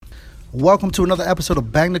Welcome to another episode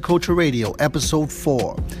of Bang the Culture Radio, episode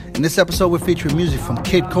 4. In this episode, we're featuring music from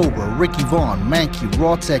Kid Cobra, Ricky Vaughn, Mankey,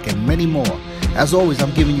 Raw Tech, and many more. As always,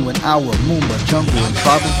 I'm giving you an hour of Moomba, jungle, and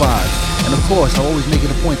tribal vibes. And of course, I always make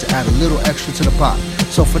it a point to add a little extra to the pot.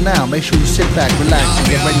 So for now, make sure you sit back, relax, and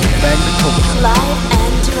get ready to Bang the Culture. Live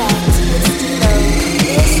and direct with Stilo.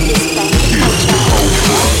 This is Bang the Culture.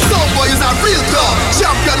 Some boy is not real club,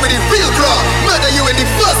 champion with the real club. Murder you in the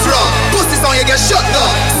first round. Pussy song you get shut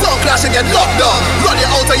down. Sound clash you get locked down. Run you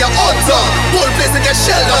out of your own tongue. Whole place you get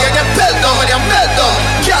shelled down. You get pelt down when you melt down.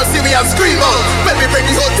 Can't see me and scream out. When we bring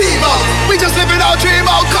the whole team out. We just living our dream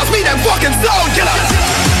out. Cause we them fucking sound killers.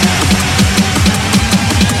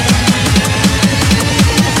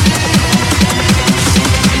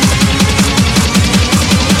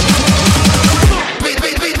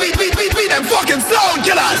 We them fucking sound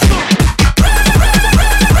killers.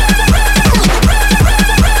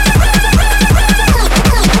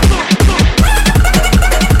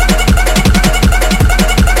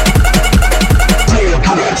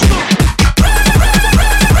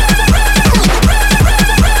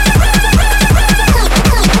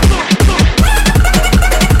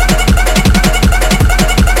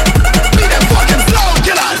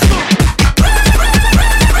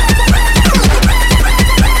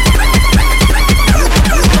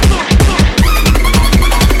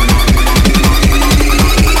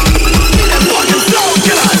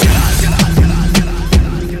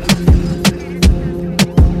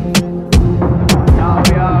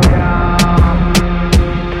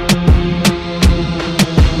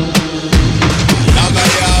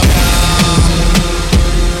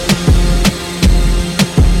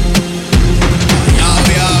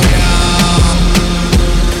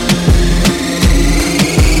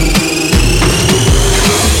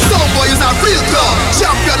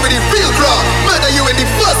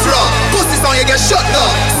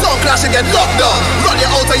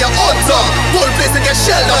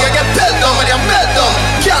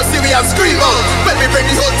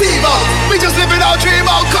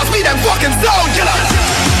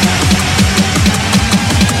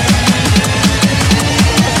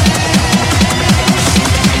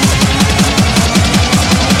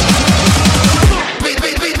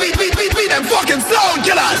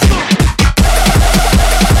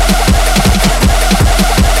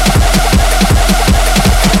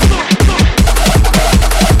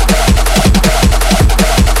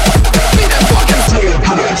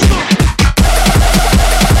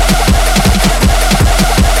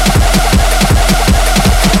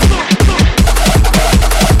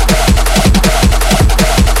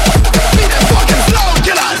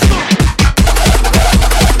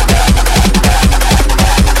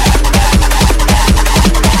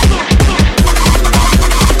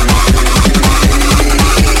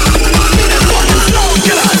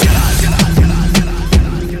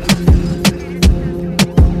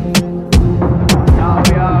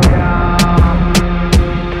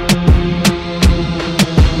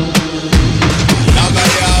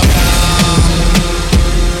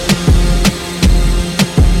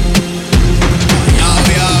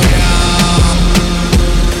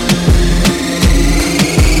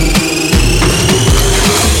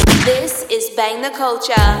 Bang the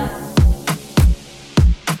Culture.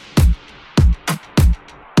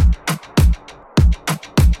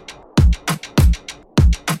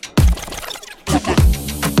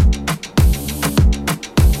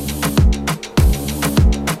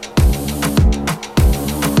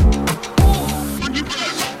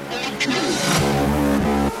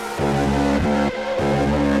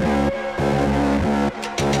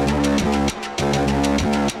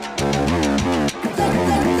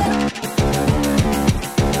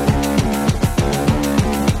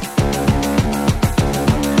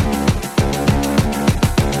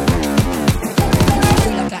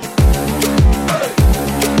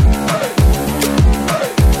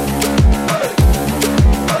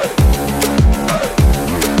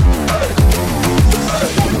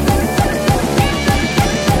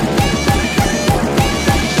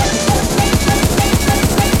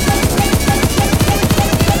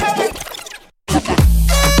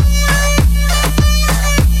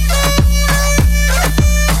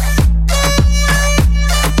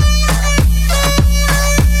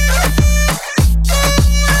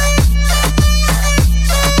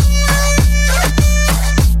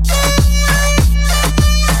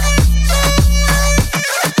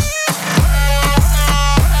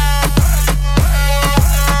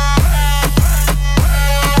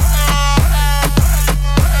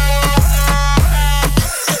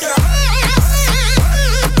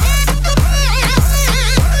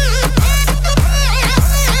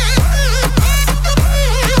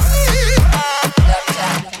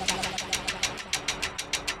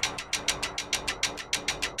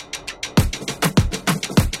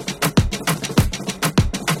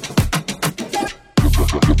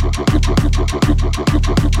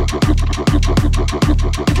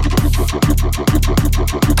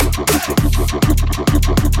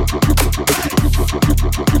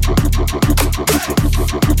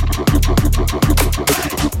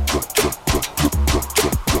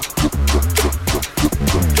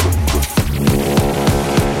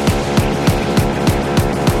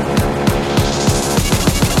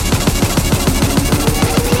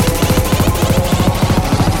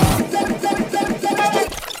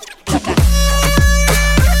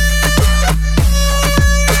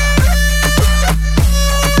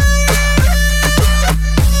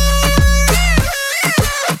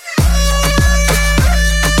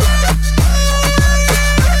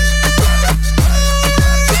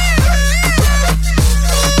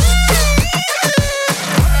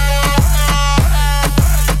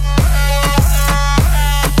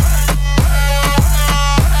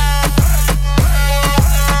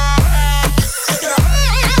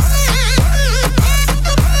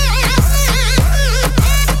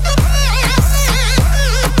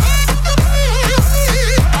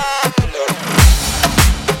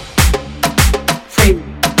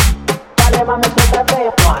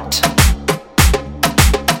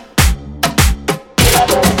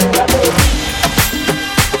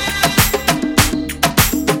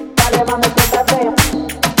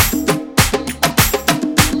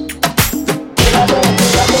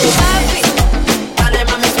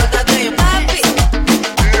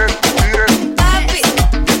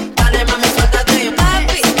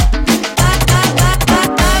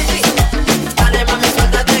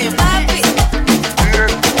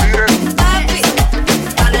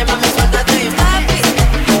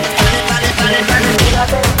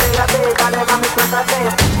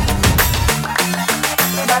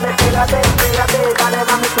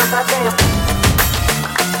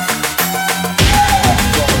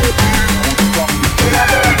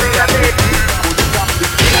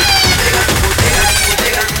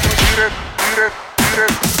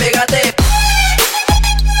 Pégate.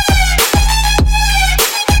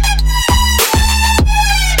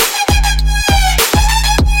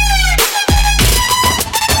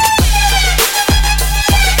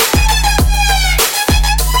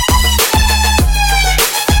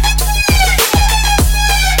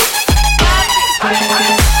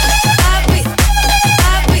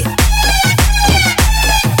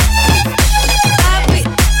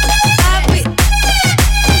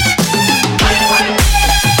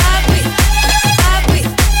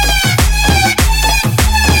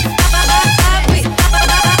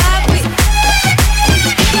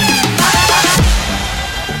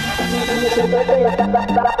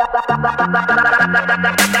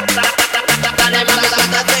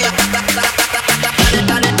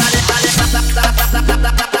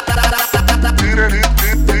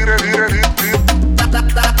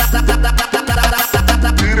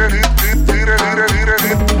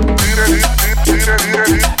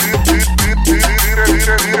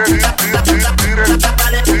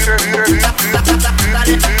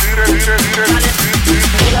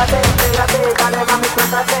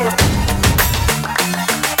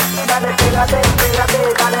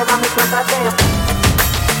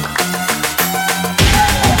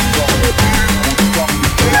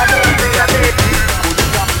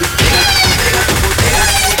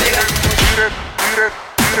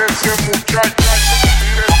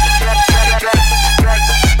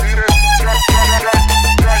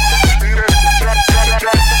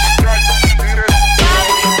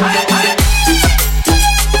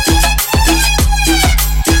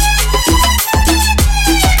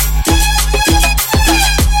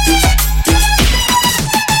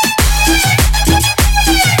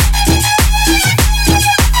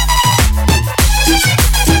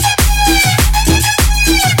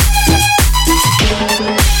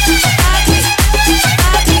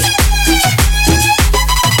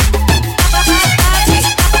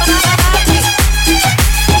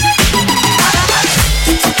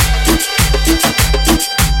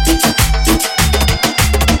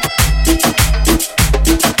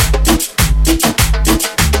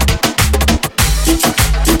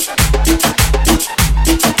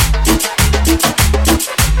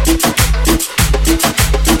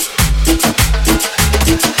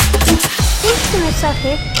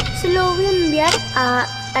 Se lo voy a enviar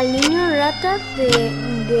al niño rata de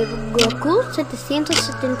Goku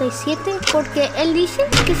 777 porque él dice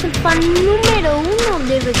que es el fan número 1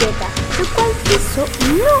 de Vegeta, lo cual eso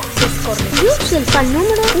no es correcto. Yo soy el fan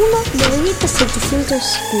número 1 de Vegeta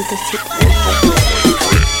 777.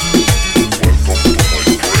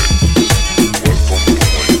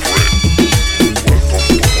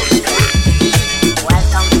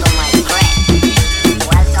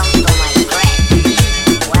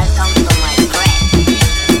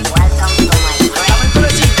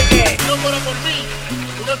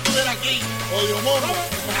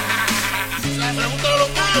 Pregúntale a los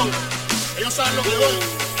tuyos, ellos saben lo que doy,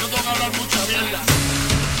 no tengo que hablar mucha mierda.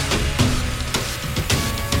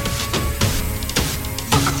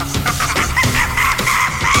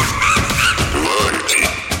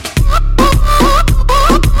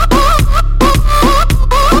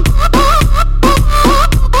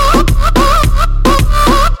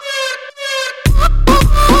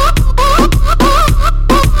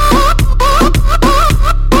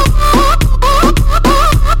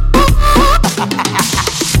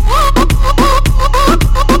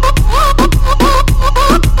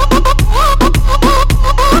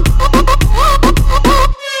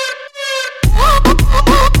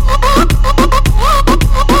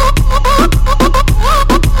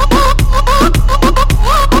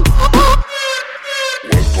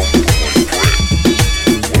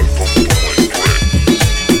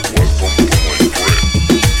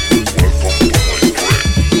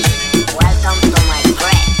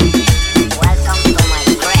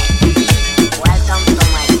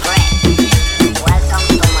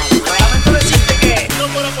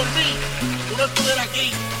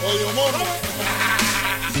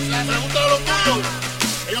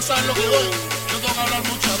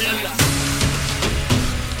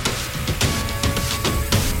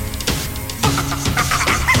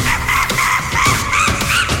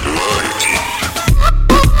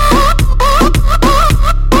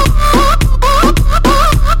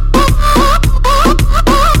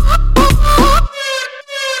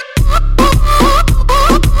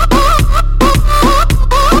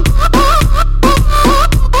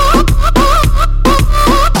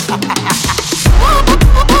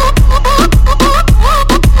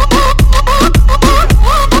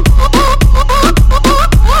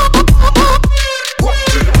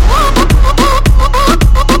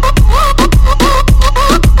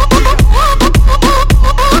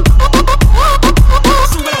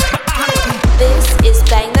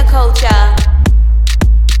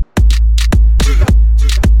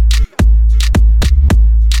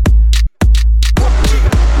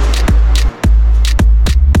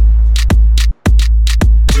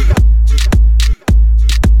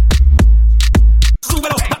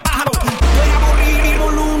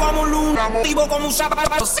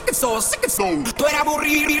 sick and soul. Tú eres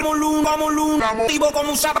aburrido, lunga, molunga, motivo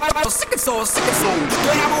como un zapato, sick and soul, sick and soul. Tú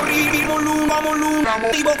eres aburrido, lunga, molunga,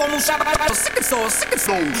 motivo como un zapato, sick and soul, sick and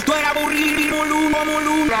soul. Tú eres aburrido, lunga,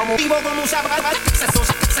 molunga, motivo como un zapato, sick and soul,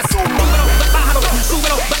 sick and soul.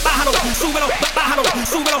 Súbelo, bájalo, súbelo, bájalo,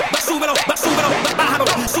 súbelo, súbelo, súbelo, bájalo,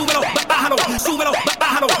 súbelo, bájalo, súbelo,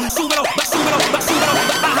 bájalo, súbelo, súbelo, súbelo,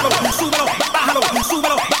 bájalo, súbelo, bájalo,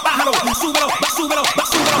 súbelo, bájalo, súbelo, súbelo, súbelo,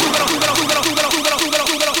 súbelo.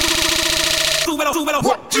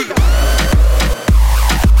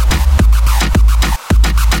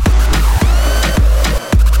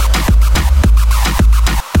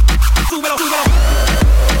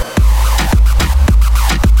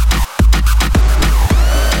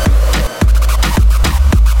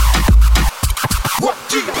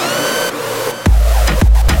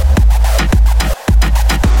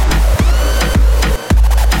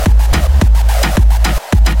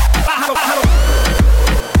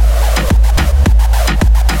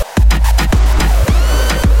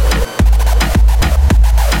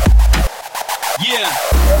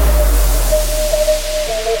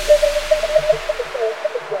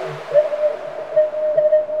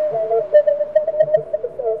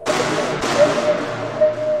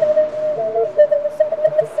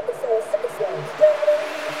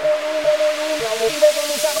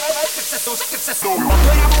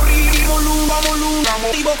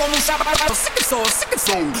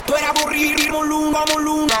 Tú eres aburrido, lunga,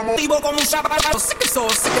 molunga, motivo como un zapato, sick and soul,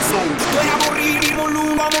 sick and soul. Tú eres aburrido,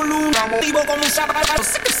 lunga, molunga, motivo como un zapato,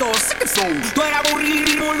 sick and soul, sick and soul. Tú eres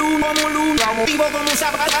aburrido, lunga, molunga, motivo como un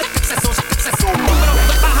zapato, sick and soul, sick and soul.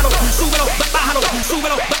 Súbelo, bájalo,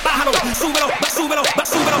 súbelo, bájalo, súbelo, súbelo,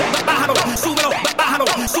 súbelo, bájalo, súbelo, bájalo,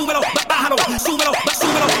 súbelo, bájalo, súbelo, súbelo,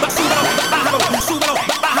 súbelo, bájalo, súbelo,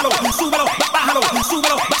 bájalo, súbelo, bájalo,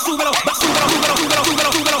 súbelo, súbelo,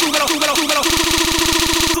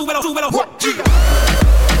 súbelo, súbelo.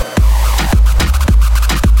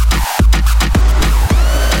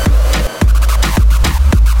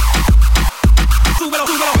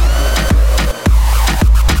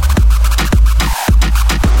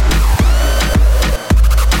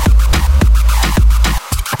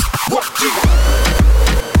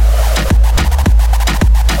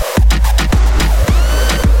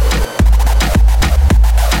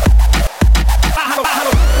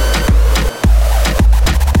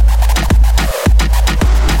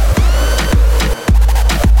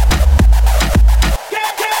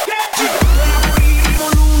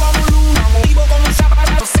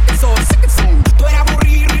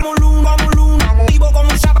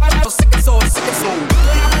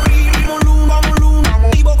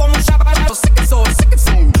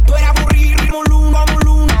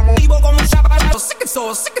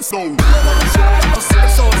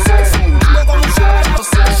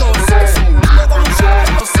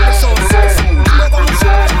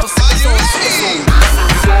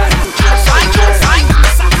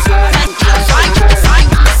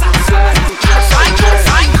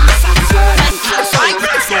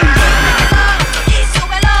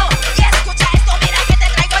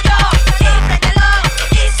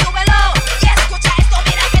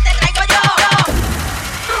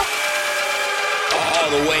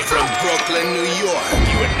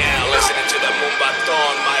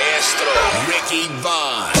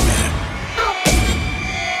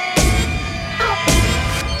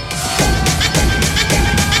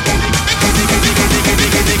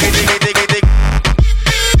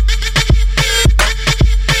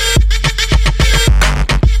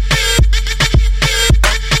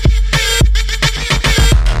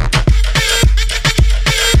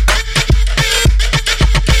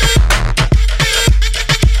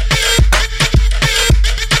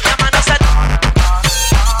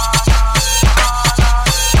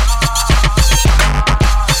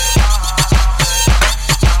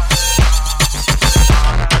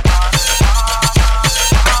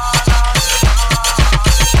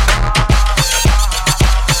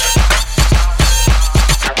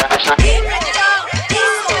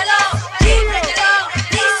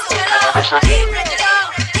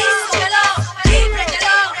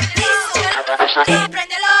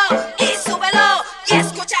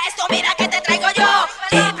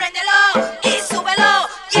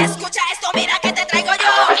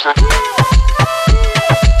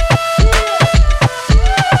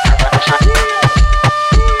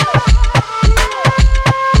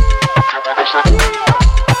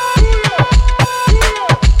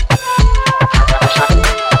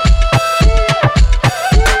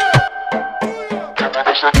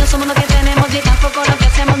 No somos lo que tenemos ni tampoco lo que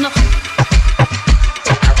hacemos, no.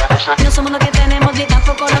 No somos lo que tenemos ni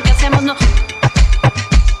tampoco lo que hacemos, no.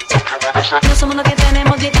 No somos lo que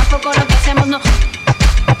tenemos ni tampoco lo hacemos, no.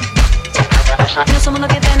 No somos lo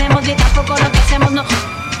que tenemos y tampoco lo que hacemos, no.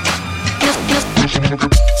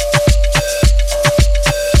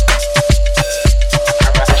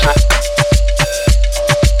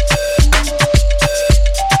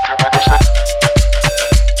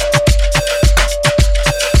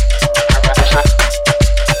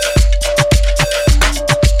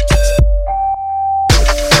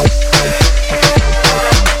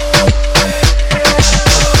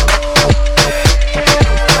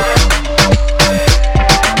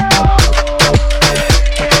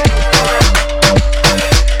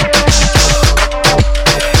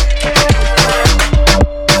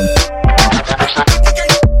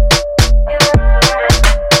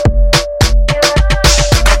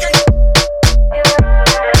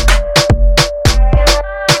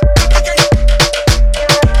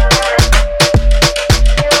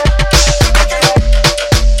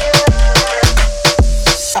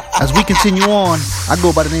 As we continue on, I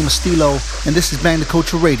go by the name of Stilo, and this is Bang the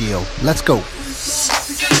Culture Radio. Let's go.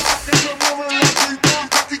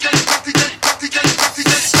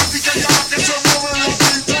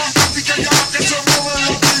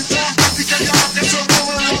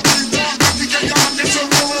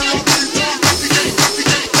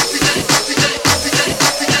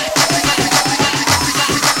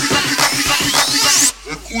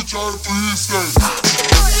 Escucha el freestyle.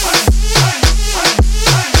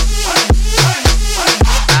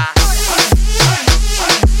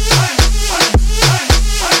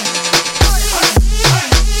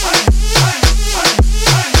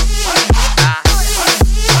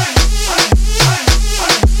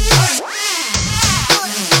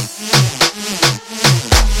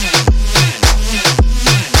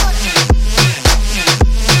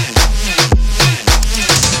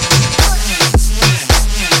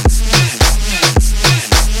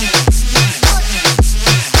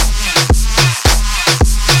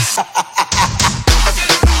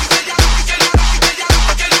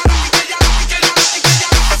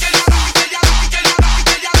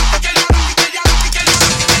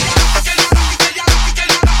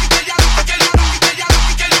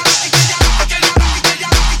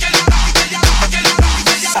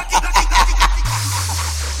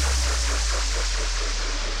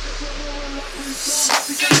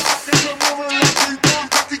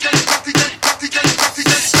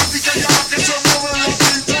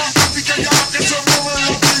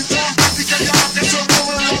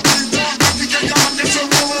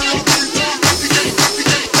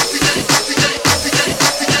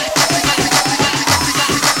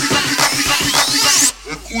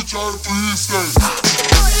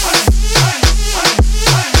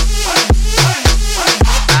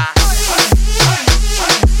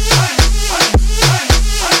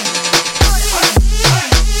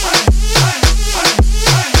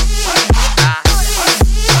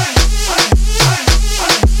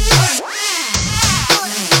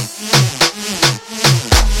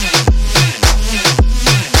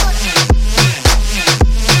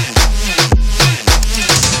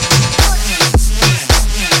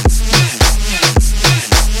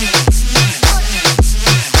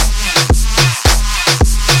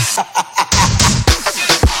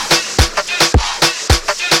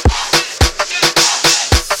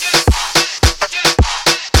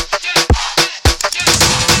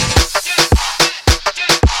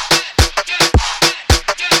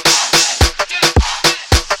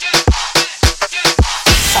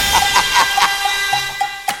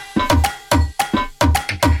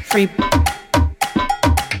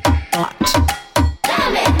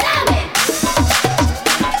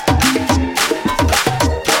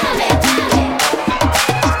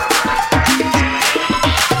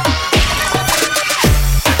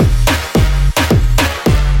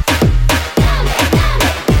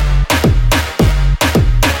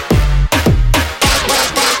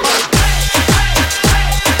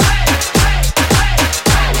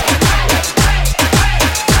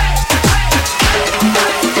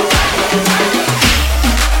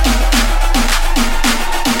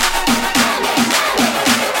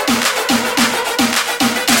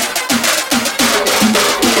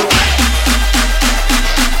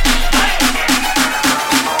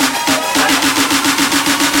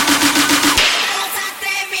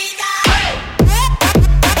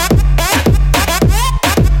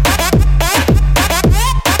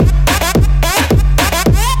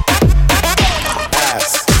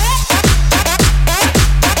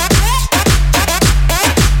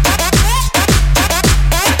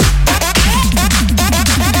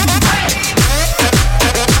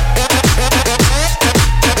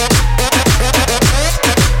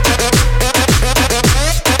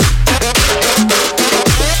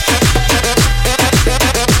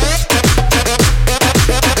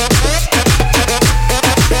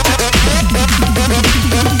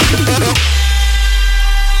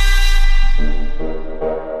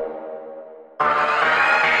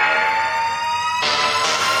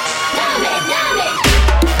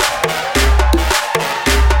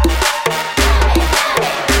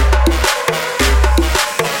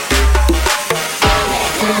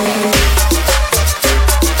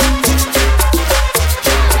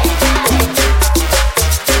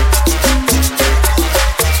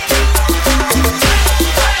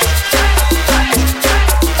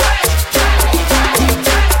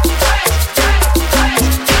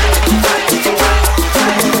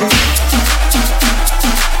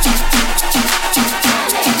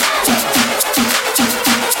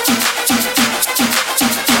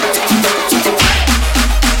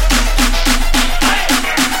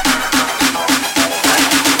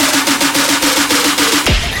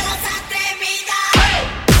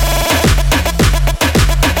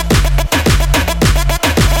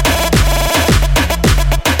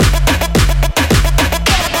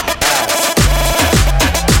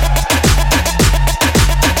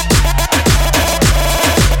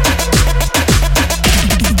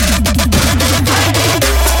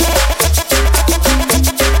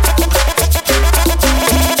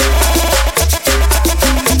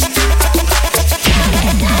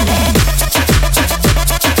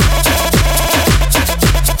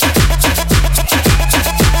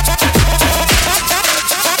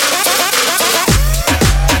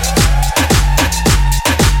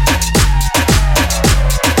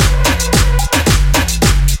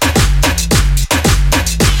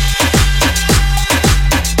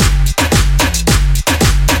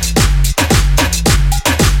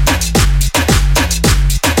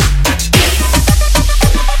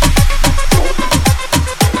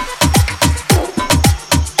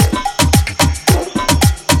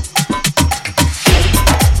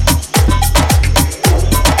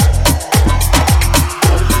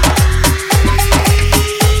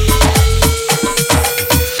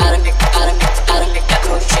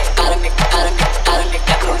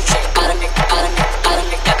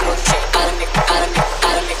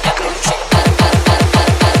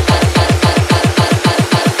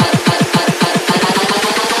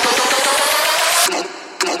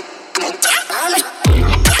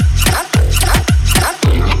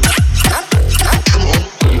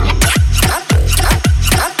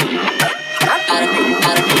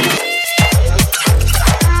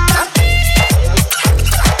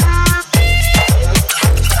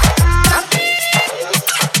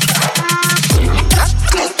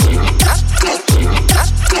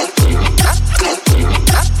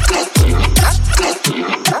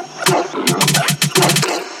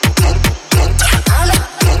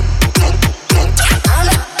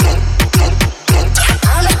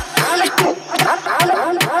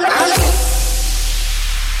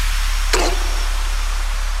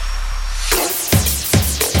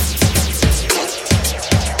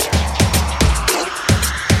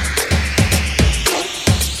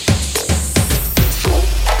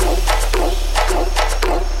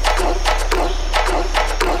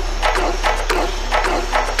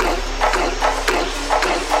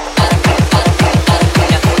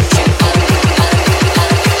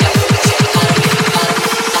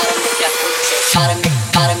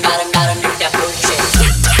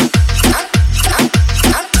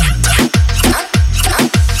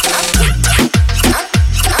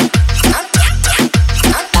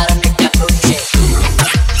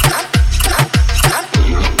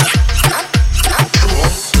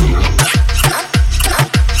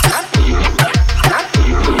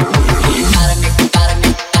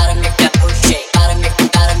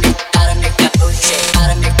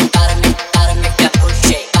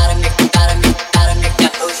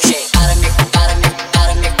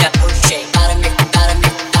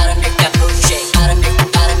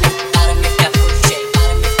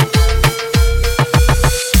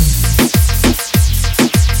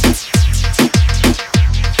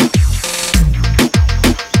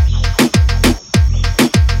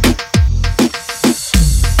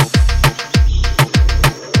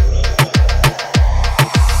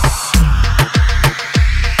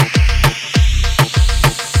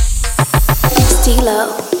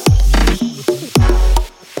 Low.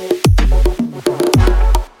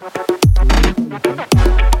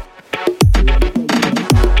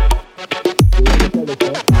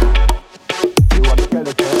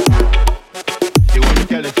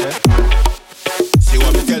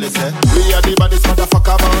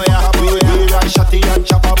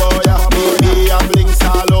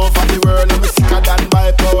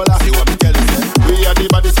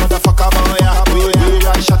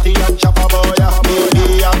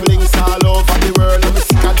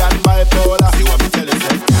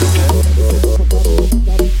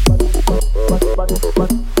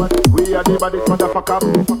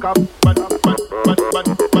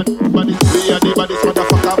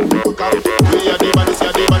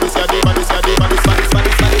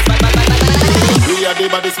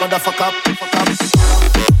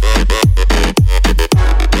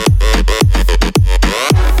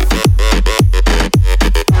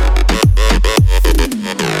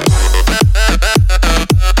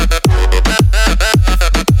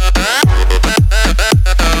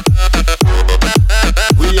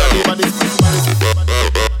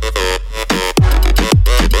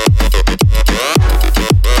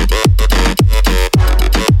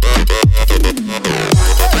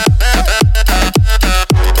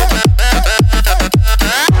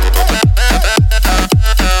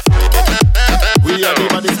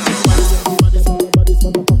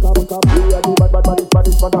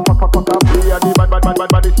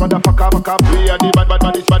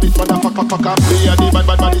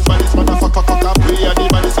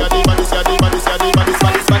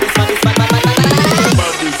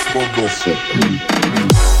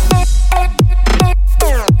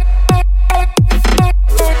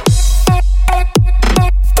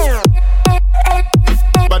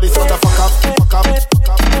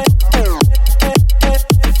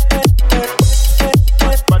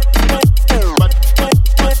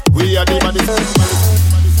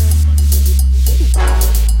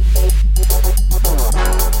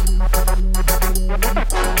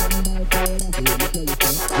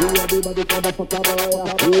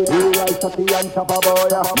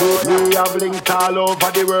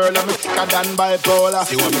 Bipolar.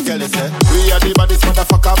 See what me tell you, say? We are the baddest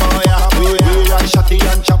motherfucker, boy. We are shotty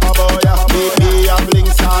and chopper, boy. We have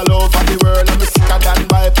links all over the world. I'm sicker than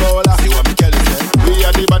bipolar. See what me tell you, say? We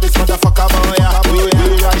are the baddest motherfucker, boy. We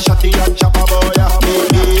are shotty and chopper, boy.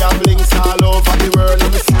 We have links all over the world.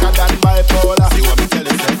 I'm sicker than bipolar. See what me tell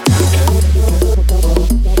you, say? We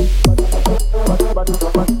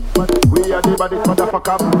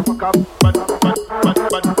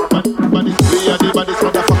are the baddest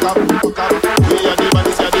motherfucker,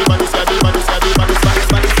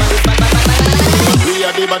 we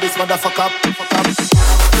are the baddest motherfucker. This motherfucker.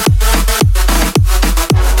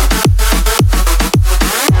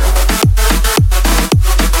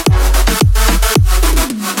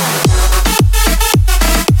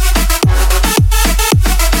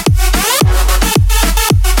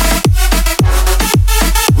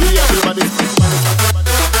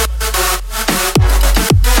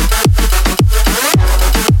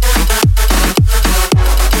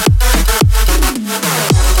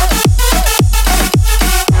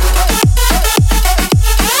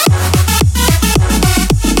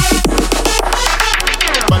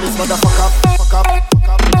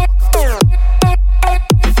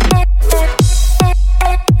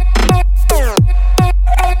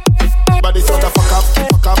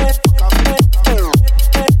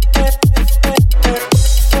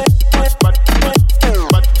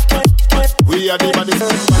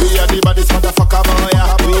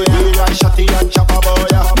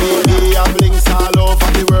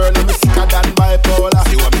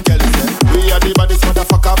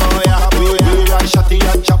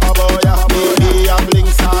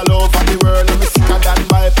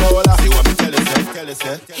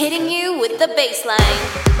 Hitting you with the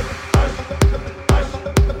baseline.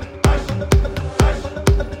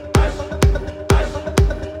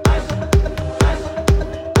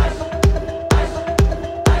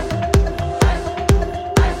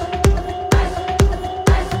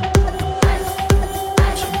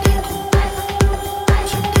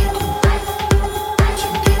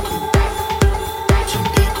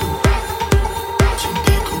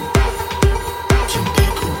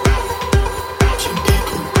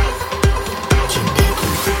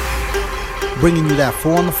 Bringing you that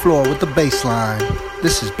 4 on the floor with the bass line.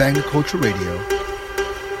 This is Bang the Culture Radio.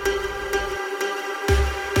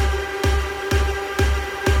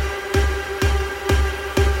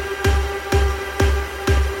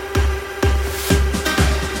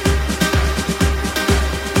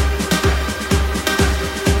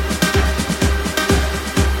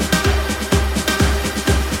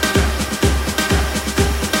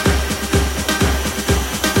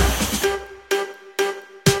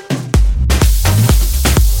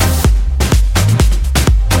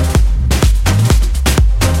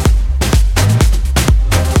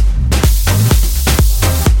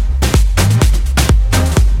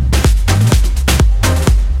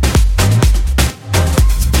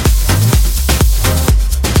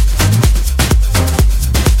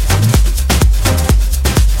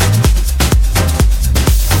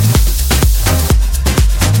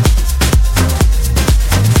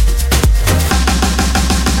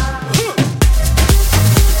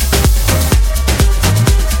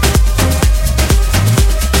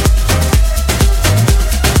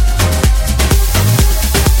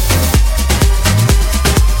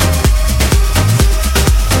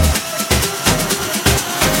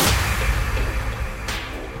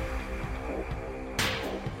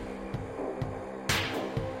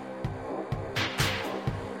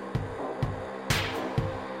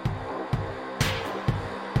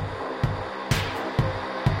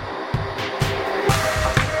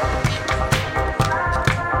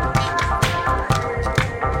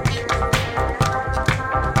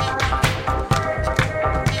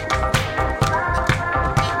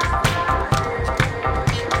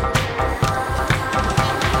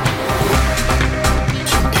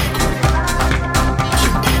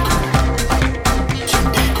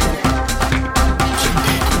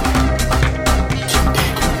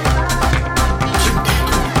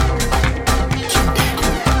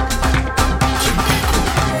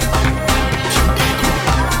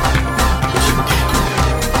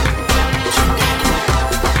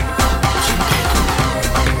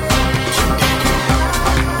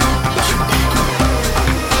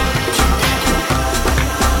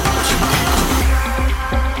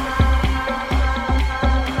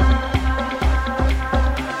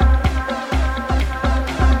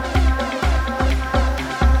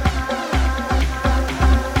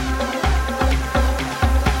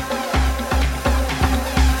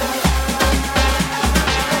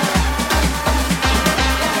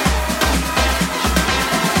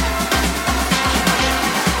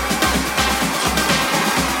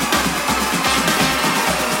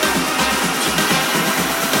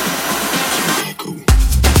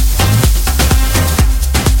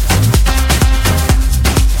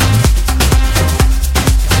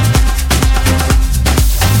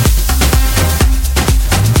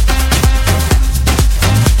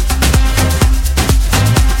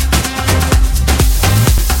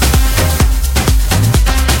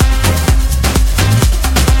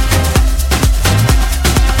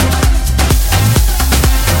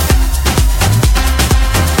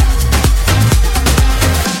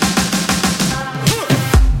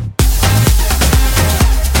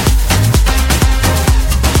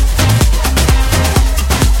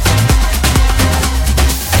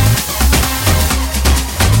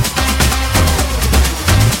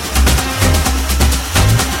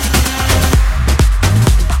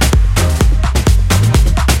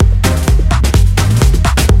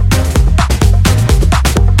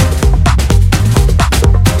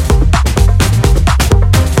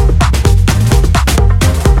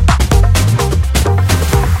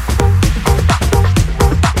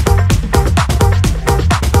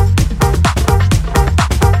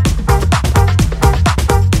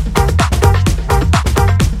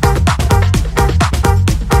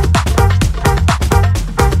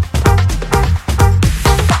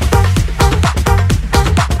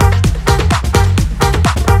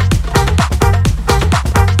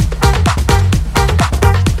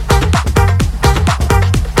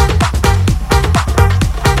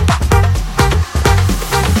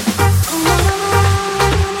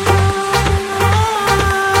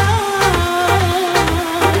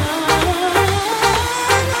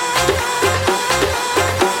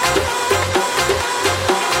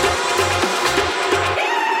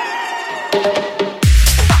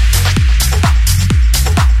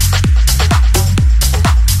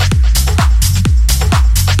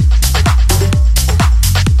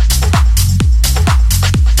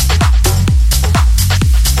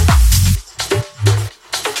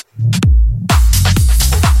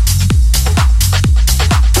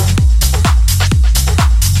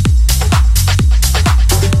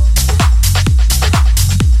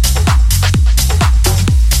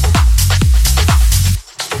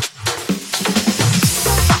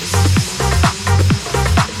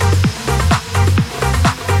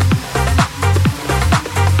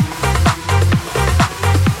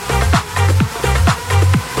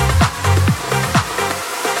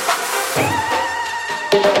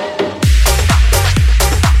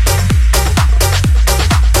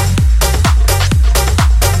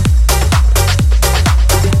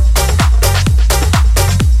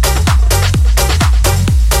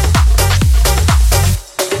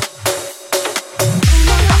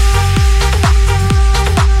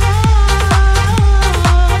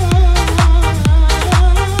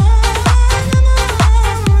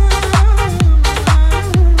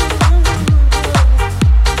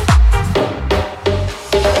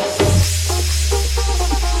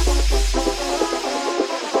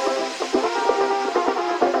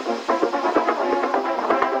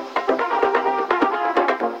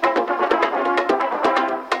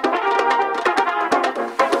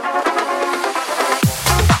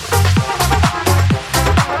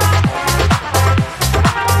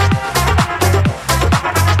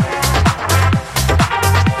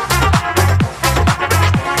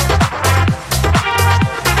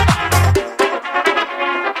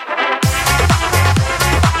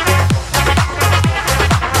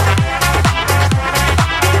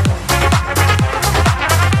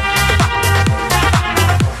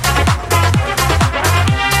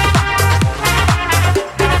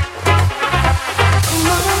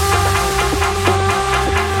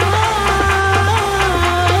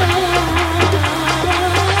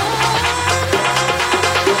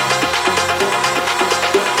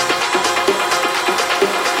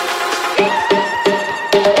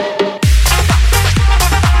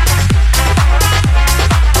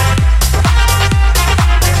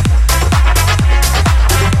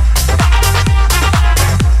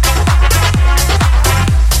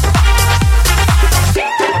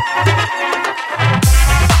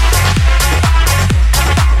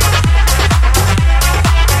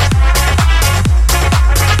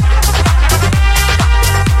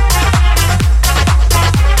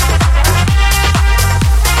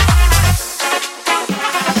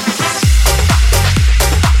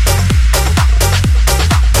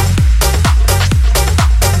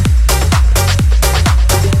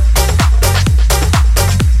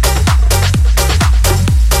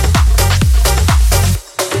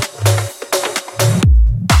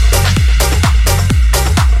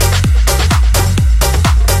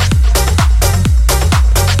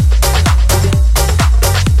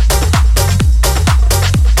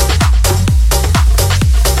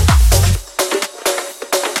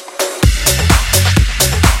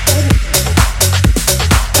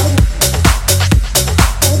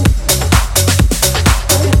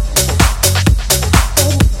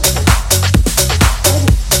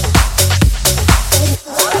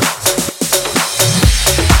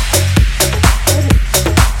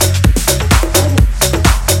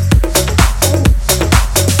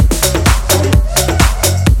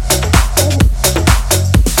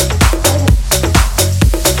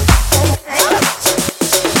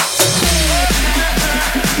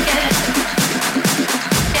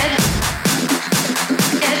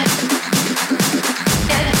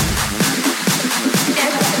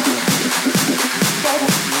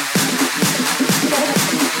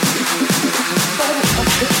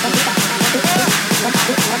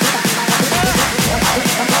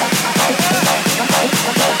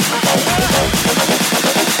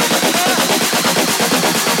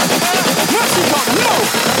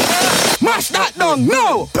 done,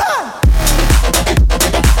 no!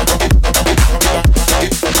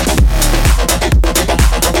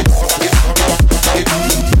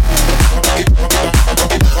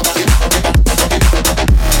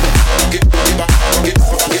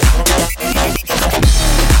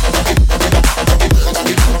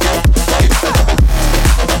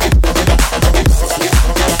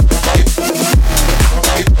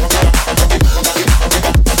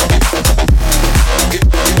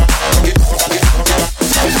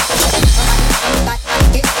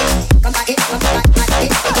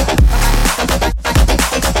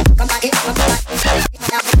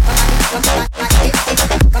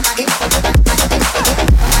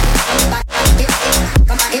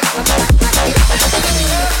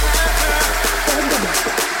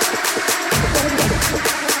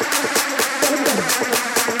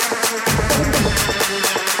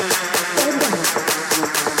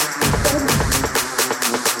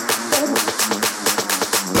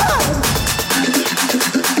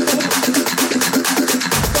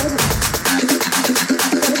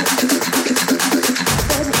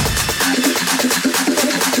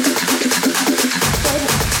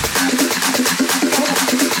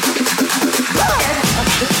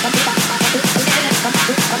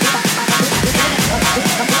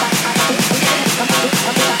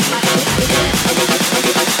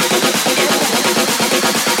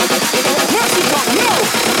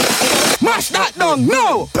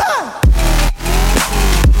 No!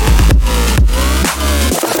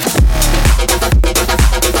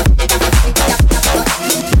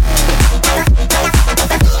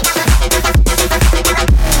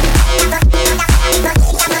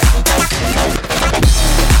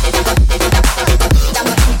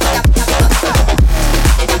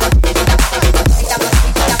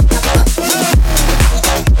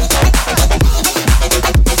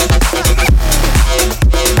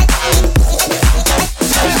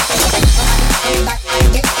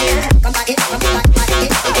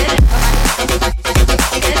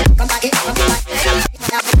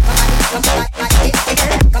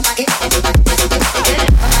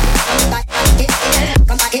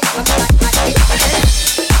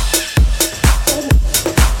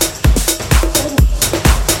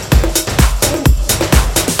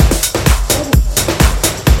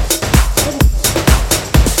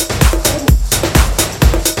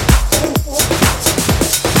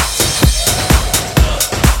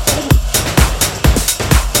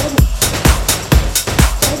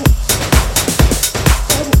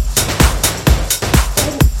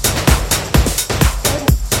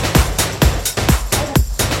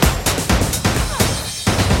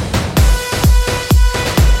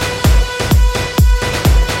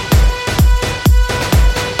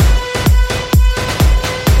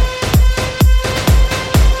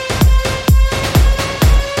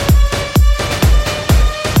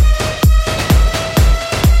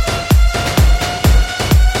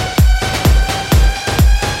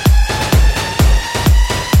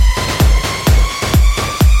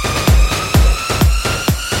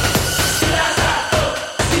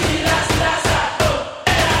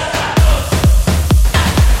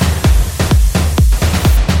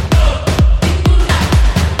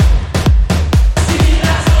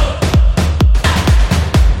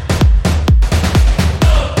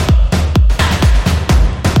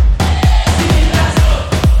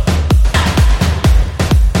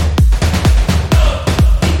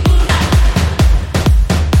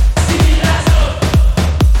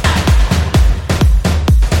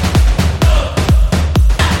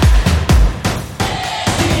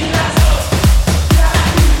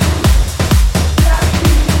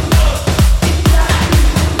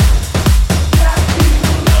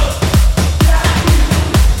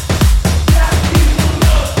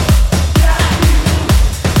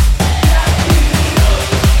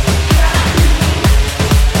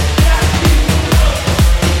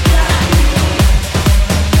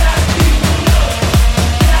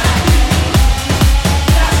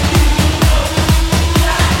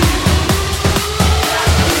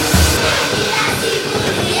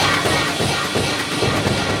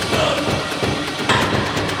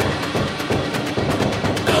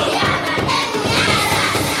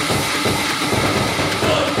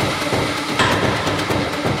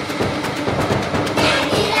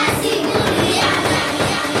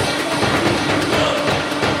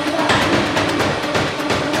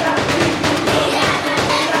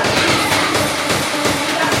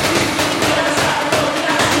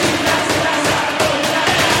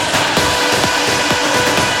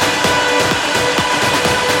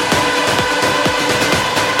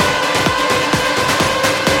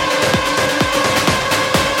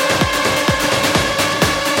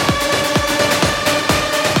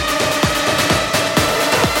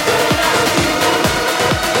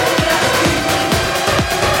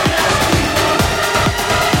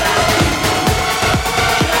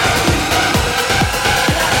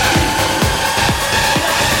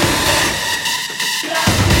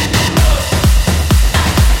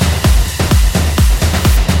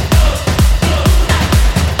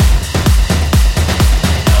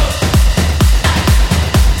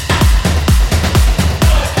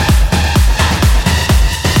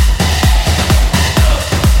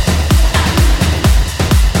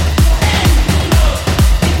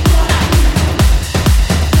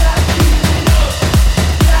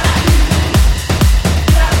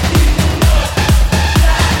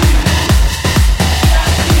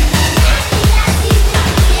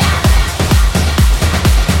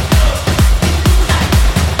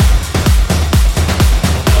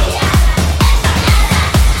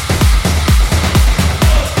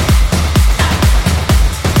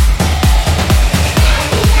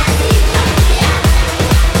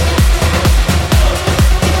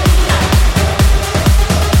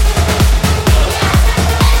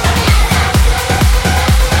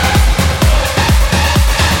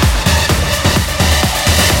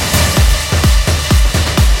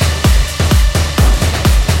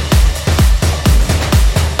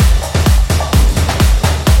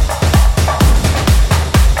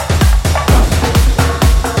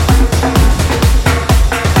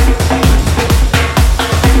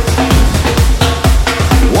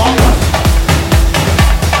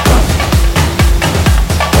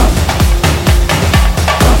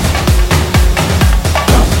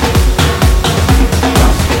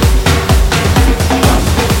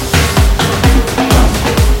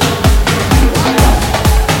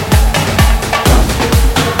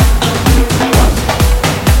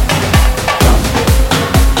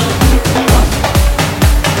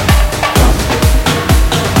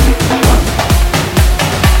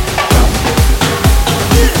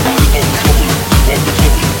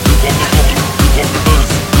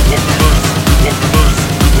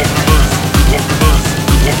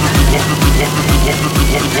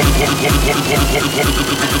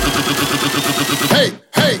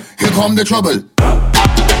 here come the trouble.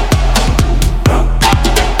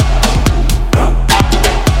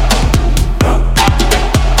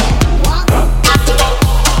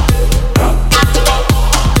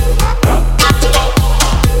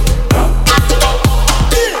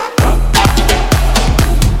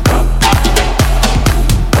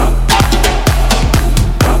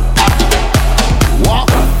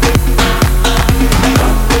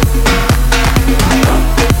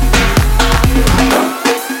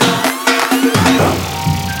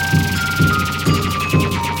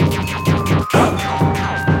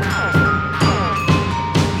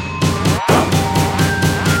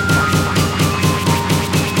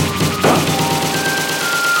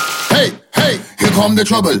 Come the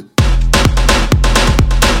trouble.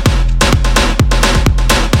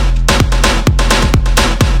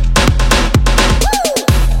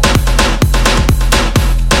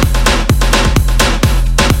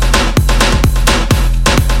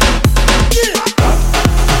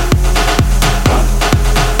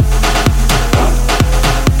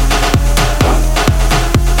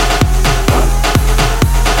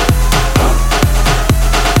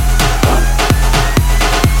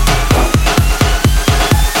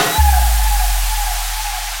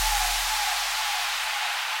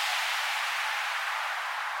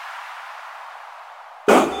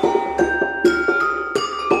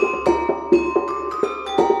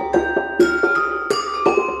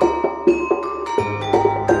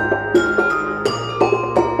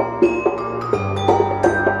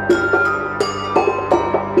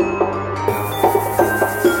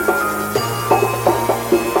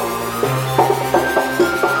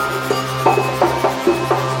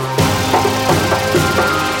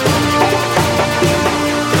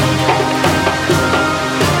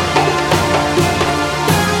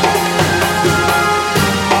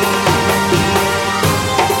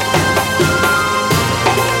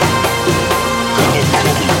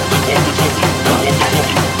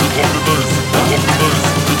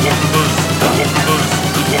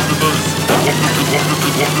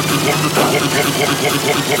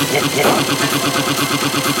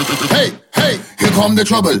 Hey, hey, here come the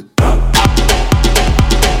trouble.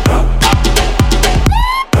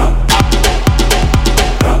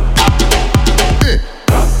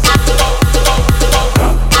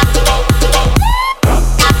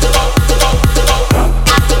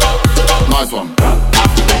 Nice one.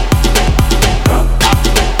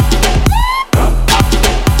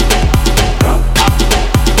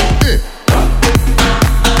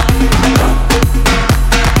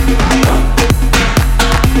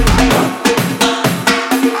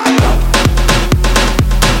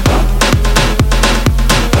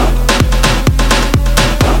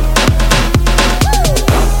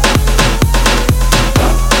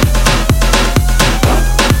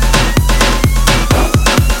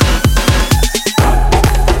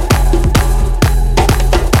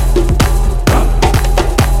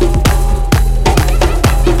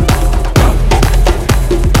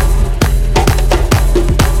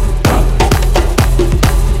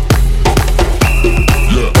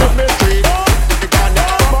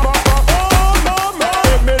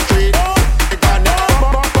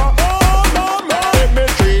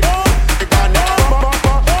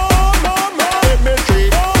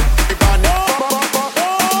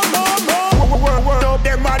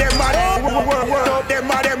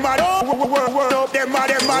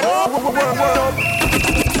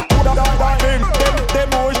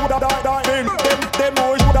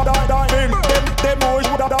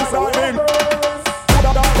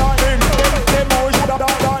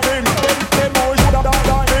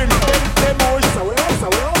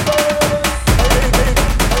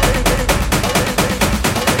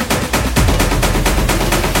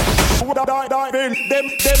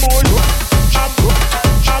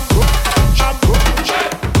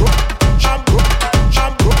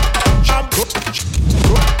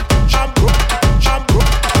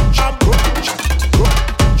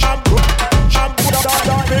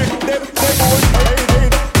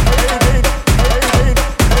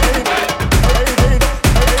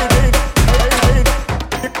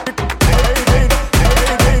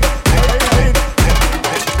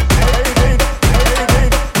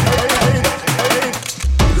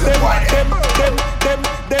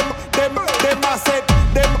 Them, I said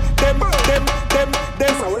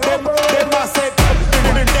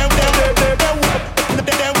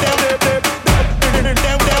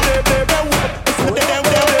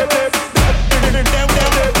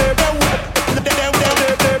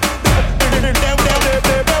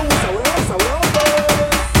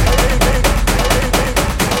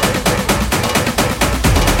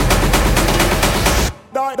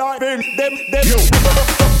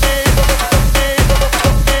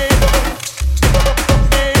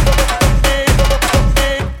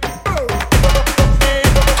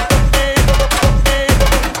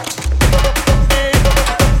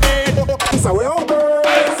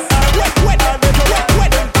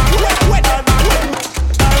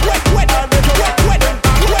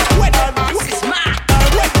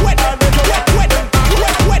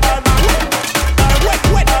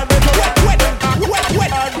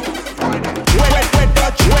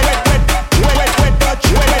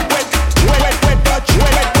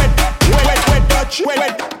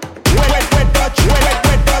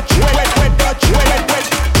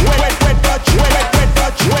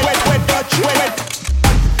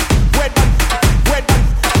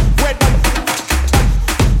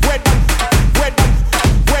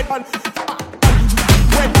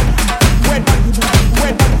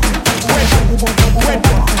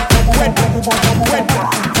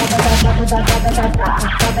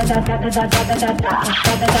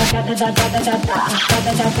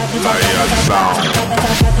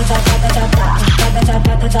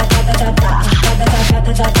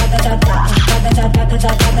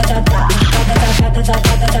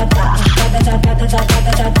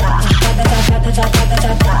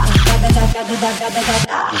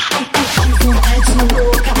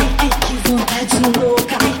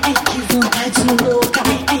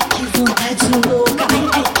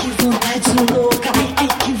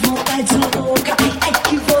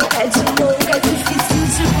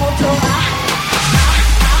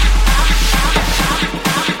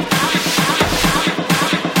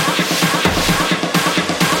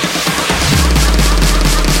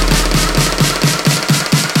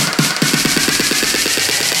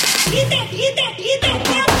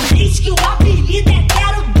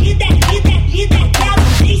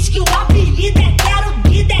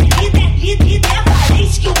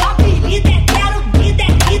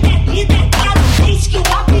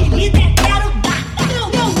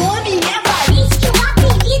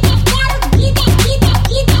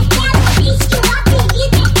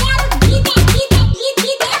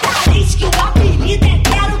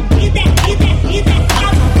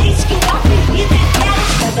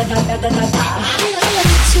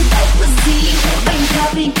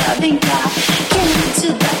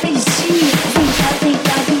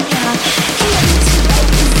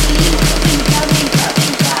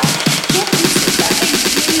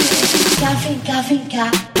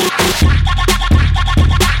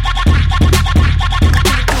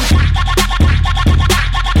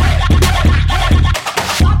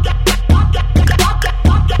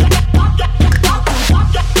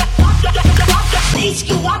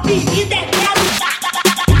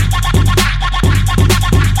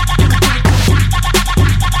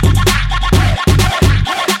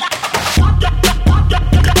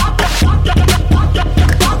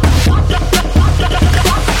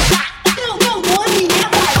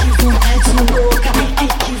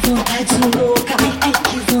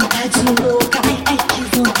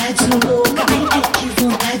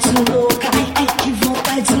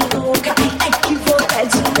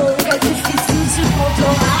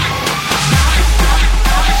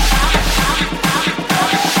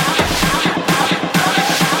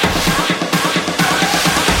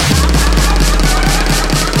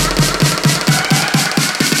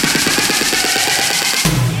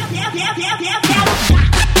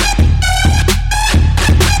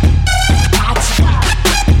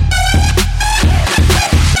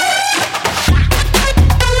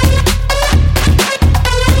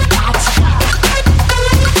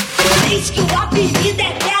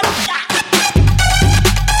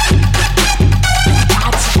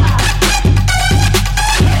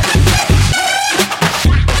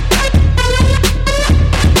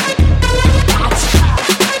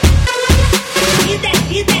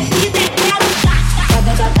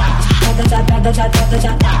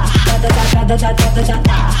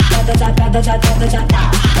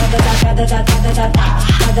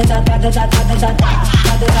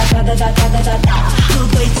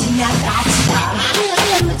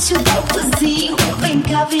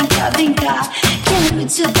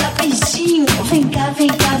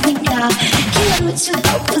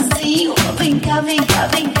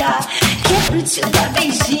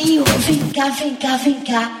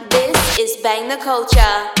This is Bang the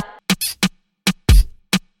Culture.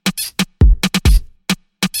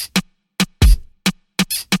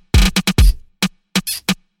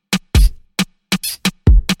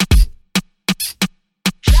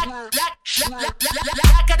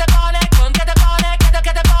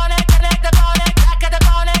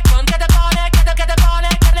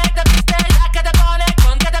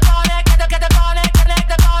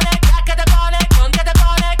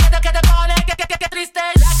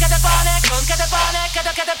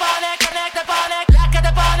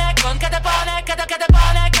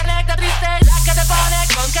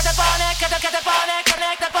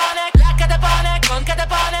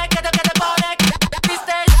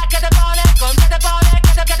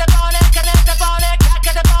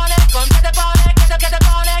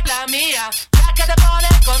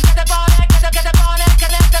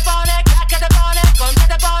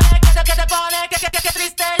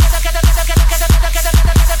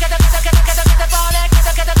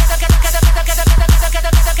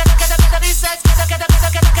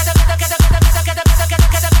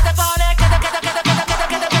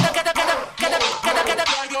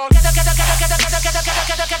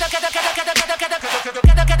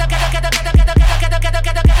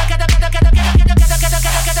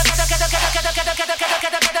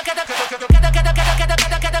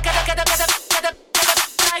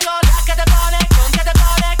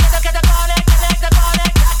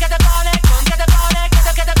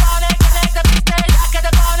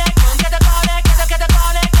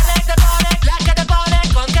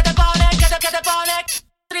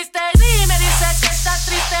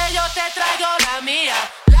 la mía,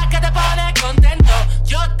 la que te pone contento,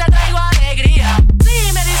 yo te traigo alegría.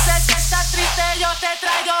 Si me dices que estás triste, yo te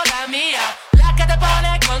traigo la mía, la que te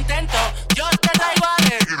pone contento, yo te traigo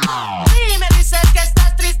alegría. Si me dices que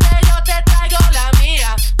estás triste, yo te traigo la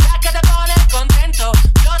mía, la que te pone contento,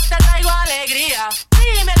 yo te traigo alegría.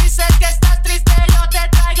 Si me dices que estás triste, yo te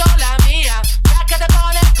traigo la mía, la que te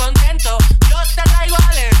pone contento, yo te traigo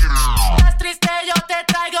alegría. Estás triste, yo te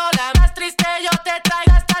traigo la más triste, yo te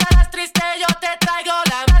traigo. Estás triste, yo te traigo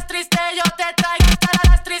la más triste, yo te traigo.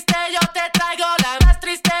 Estás triste, yo te traigo la más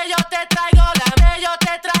triste, yo te traigo la. Yo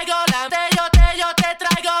te traigo la. Yo te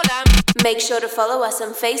traigo la. Make sure to follow us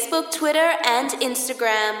on Facebook, Twitter, and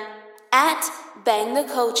Instagram at Bang the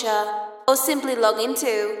Culture, or simply log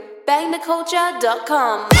into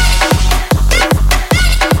bangtheculture.com.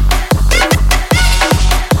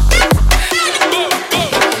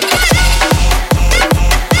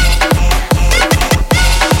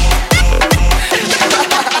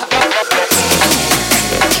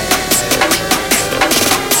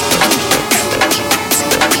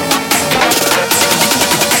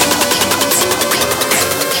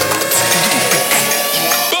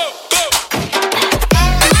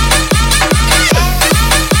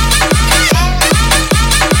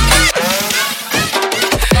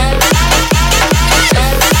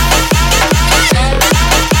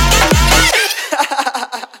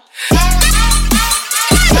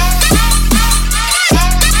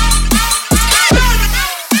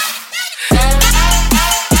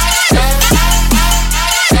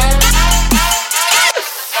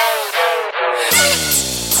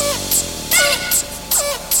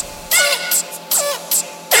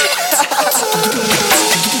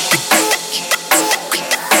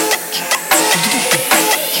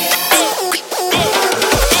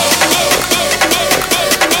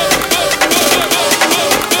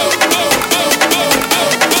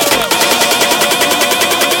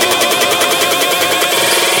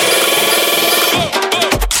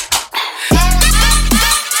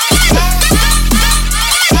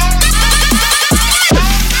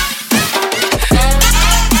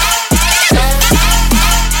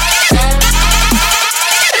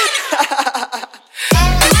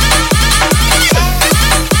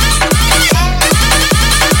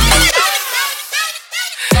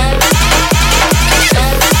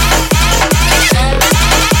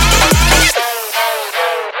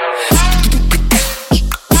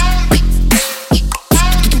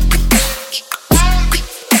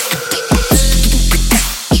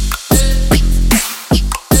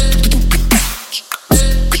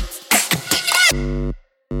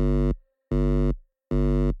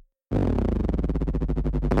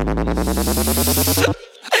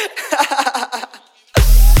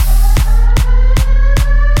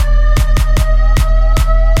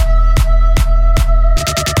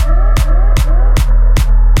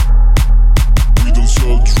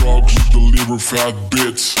 fat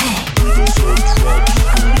bits. We done sell drugs, we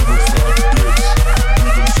deliver fat bits. We done sell drugs,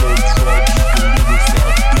 we deliver fat bits.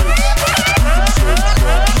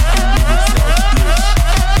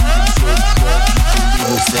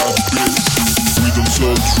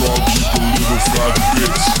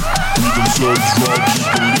 We done sell drugs, we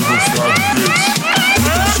deliver fat bits.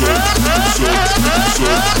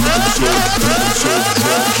 We done sell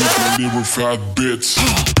drugs, we deliver fat bits.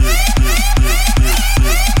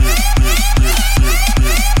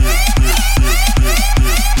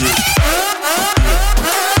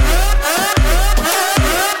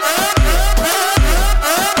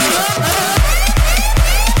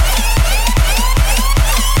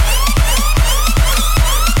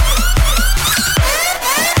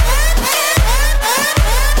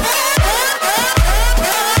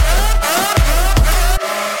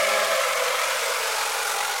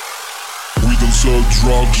 We done sell drugs, we deliver fat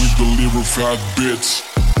bits. Drugs, we deliver fat bits.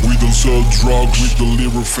 We done sell drugs, we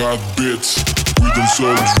deliver fat bits. We done sell,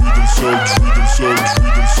 we done sell, we done sell, we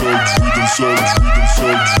done sell, we done sell, we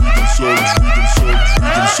done sell, we done sell, we done sell, we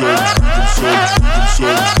done sell, we done sell, we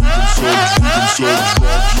done sell, we done sell, we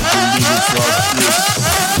done sell drugs, we deliver fat bits.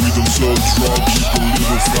 We done sell drugs, we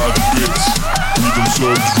deliver fat bits. We done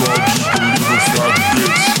sell drugs, we deliver fat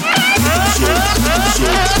bits. We done sell, we done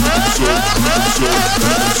sell, we done sell, we done sell, we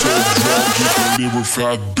done sell drugs, we deliver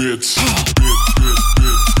fat bits. Bit, bit,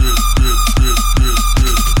 bit, bit, bit, bit, bit,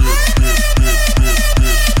 bit, bit.